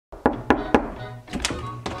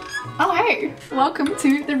Oh hey, welcome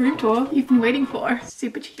to the room tour you've been waiting for.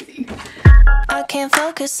 Super cheesy. I can't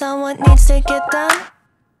focus on what needs to get done.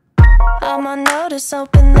 I'm on notice,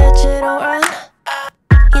 open that you don't run.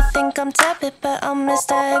 You think I'm tepid, but I'm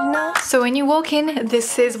misdiagnosed. So when you walk in,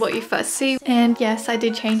 this is what you first see. And yes, I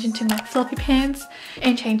did change into my fluffy pants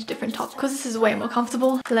and change different tops because this is way more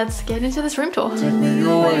comfortable. Let's get into this room tour. Take me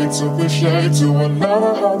away to the shade, to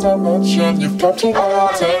another whole dimension. You've captured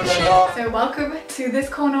my attention. So welcome to this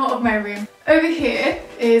corner of my room. Over here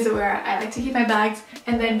is where I like to keep my bags,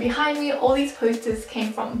 and then behind me all these posters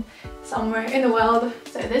came from somewhere in the world.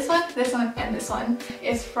 So this one, and this one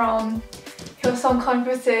is from Hillsong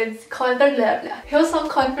Conference's Hillsong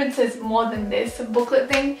Conference's More Than This booklet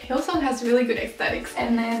thing. Hillsong has really good aesthetics.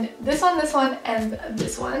 And then this one, and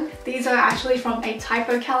this one. These are actually from a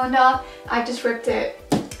typo calendar. I just ripped it,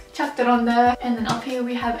 chucked it on there. And then up here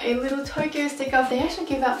we have a little Tokyo sticker. They actually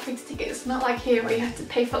give out free stickers, not like here where you have to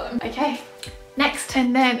pay for them. Okay, next.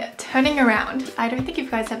 And then turning around, I don't think you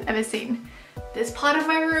guys have ever seen this part of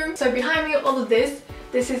my room. So behind me, all of this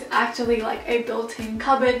is actually like a built-in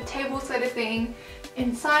cupboard table sort of thing.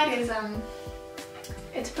 Inside is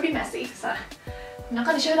it's pretty messy, so I'm not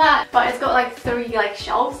gonna show that, but it's got like 3 like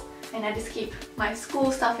shelves, and I just keep my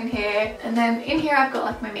school stuff in here. And then in here I've got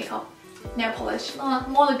like my makeup, nail polish,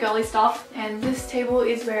 more the girly stuff. And this table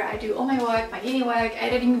is where I do all my work, my uni work,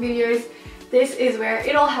 editing videos. This is where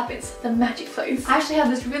it all happens, the magic place. I actually have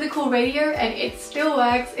this really cool radio and it still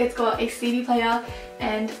works. It's got a CD player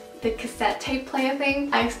and the cassette tape player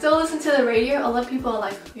thing. I still listen to the radio. A lot of people are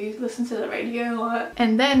like, you listen to the radio a lot.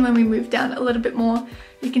 And then when we move down a little bit more,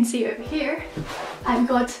 you can see over here, I've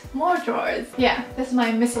got more drawers. Yeah, this is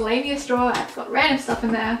my miscellaneous drawer. I've got random stuff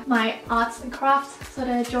in there. My arts and crafts sort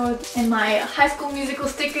of drawer, and my High School Musical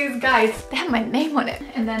stickers. Guys, they have my name on it.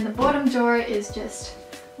 And then the bottom drawer is just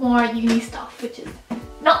more uni stuff, which is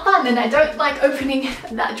not fun, and I don't like opening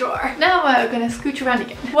that drawer. Now we're gonna scooch around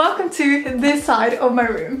again. Welcome to this side of my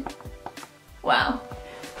room. Wow.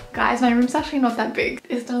 Guys, my room's actually not that big.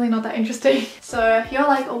 It's totally not that interesting. So you're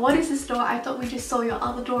like, oh, what is this door? I thought we just saw your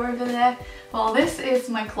other door over there. Well, this is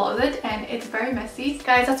my closet and it's very messy.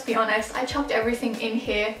 Guys, let's be honest, I chucked everything in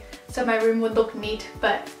here so my room would look neat,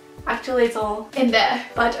 but actually it's all in there.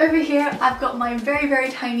 But over here I've got my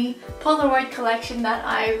very tiny Polaroid collection that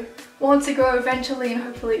I want to grow eventually, and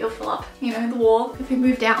hopefully it'll fill up, you know, the wall. If we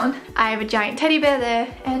move down, I have a giant teddy bear there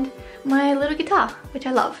and my little guitar, which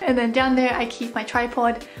I love. And then down there I keep my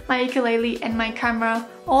tripod, my ukulele and my camera.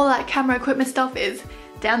 All that camera equipment stuff is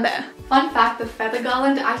down there. Fun fact, the feather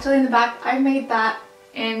garland actually in the back, I made that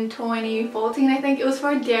in 2014 I think. It was for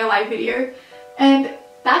a DIY video, and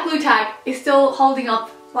that glue tag is still holding up.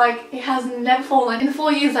 Like, it has never fallen in the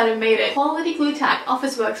 4 years that I've made it. Quality glue tag,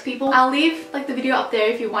 Officeworks people. I'll leave like the video up there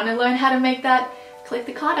if you want to learn how to make that. Click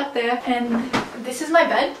the card up there. And this is my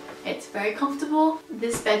bed. It's very comfortable.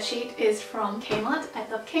 This bed sheet is from Kmart. I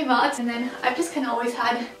love Kmart. And then I've just kind of always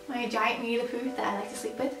had my giant Winnie the Pooh that I like to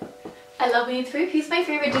sleep with. I love Winnie the Pooh. He's my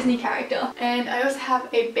favorite Disney character. And I also have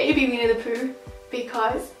a baby Winnie the Pooh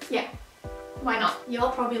because, yeah, why not? You're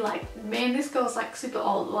probably like, man, this girl's like super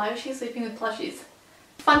old. Why is she sleeping with plushies?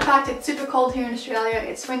 Fun fact, it's super cold here in Australia.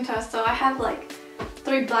 It's winter, so I have like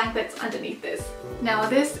 3 blankets underneath this. Now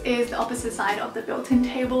this is the opposite side of the built-in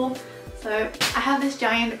table. So I have this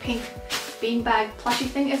giant pink beanbag plushie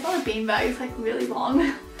thing. It's not a beanbag, it's like really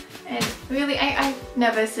long. And really, I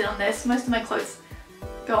never sit on this. Most of my clothes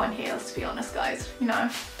go on here, let's be honest guys, you know.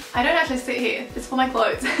 I don't actually sit here, it's for my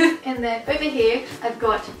clothes. And then over here, I've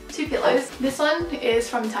got 2 pillows. This one is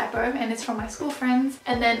from Typo and it's from my school friends.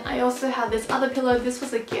 And then I also have this other pillow. This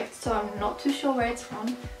was a gift, so I'm not too sure where it's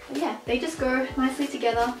from. But yeah, they just go nicely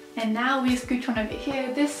together. And now we scooch on over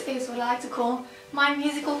here. This is what I like to call my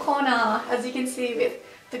musical corner. As you can see with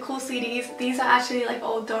the cool CDs, these are actually like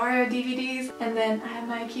old Doro DVDs. And then I have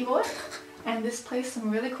my keyboard. And this plays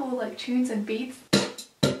some really cool like tunes and beats.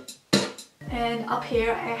 And up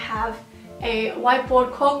here I have a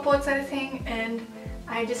whiteboard, corkboard sort of thing, and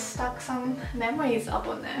I just stuck some memories up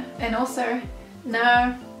on there. And also,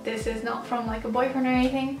 no, this is not from like a boyfriend or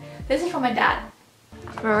anything. This is from my dad.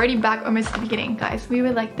 We're already back almost at the beginning, guys. We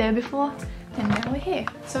were like there before, and now we're here.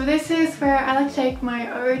 So this is where I like to take my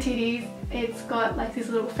OOTDs. It's got like these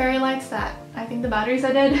little fairy lights that I think the batteries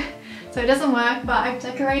are dead, so it doesn't work, but I've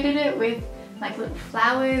decorated it with like little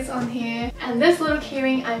flowers on here. And this little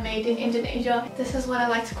keyring I made in Indonesia. This is what I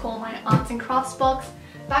like to call my arts and crafts box.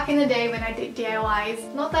 Back in the day when I did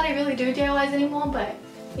DIYs, not that I really do DIYs anymore, but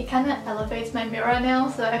it kind of elevates my mirror now,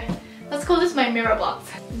 so let's call this my mirror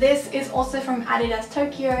box. This is also from Adidas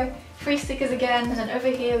Tokyo. Free stickers again. And then over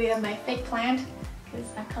here we have my fake plant. because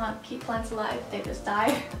I can't keep plants alive, they just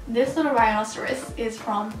die. This little rhinoceros is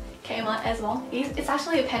from Kmart as well. It's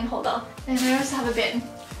actually a pen holder. And I also have a bin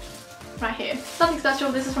right here. Something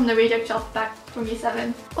special. This is from the reject shop back from year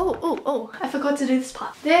 7. Oh, I forgot to do this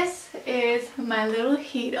part. This is my little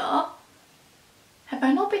heater. Have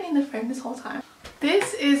I not been in the frame this whole time?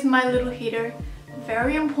 This is my little heater.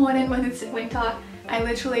 Very important when it's winter. I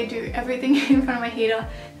literally do everything in front of my heater.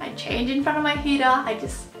 I change in front of my heater. I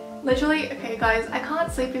just literally, okay guys, I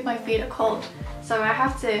can't sleep if my feet are cold. So I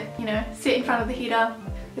have to, you know, sit in front of the heater.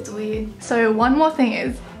 It's weird. So one more thing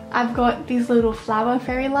is, I've got these little flower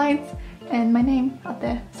fairy lights and my name up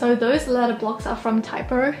there. So those letter blocks are from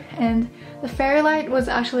Typo, and the fairy light was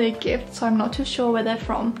actually a gift, so I'm not too sure where they're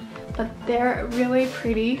from, but they're really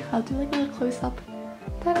pretty. I'll do like a little close up.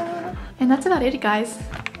 Ta-da! And that's about it, guys.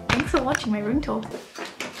 Thanks for watching my room tour.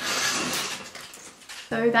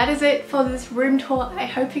 So that is it for this room tour. I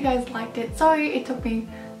hope you guys liked it. Sorry it took me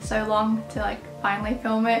so long to like finally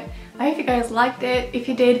film it. I hope you guys liked it. If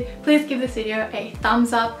you did, please give this video a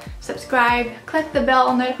thumbs up, subscribe, click the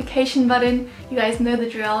bell notification button. You guys know the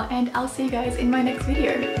drill, and I'll see you guys in my next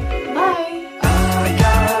video. Bye!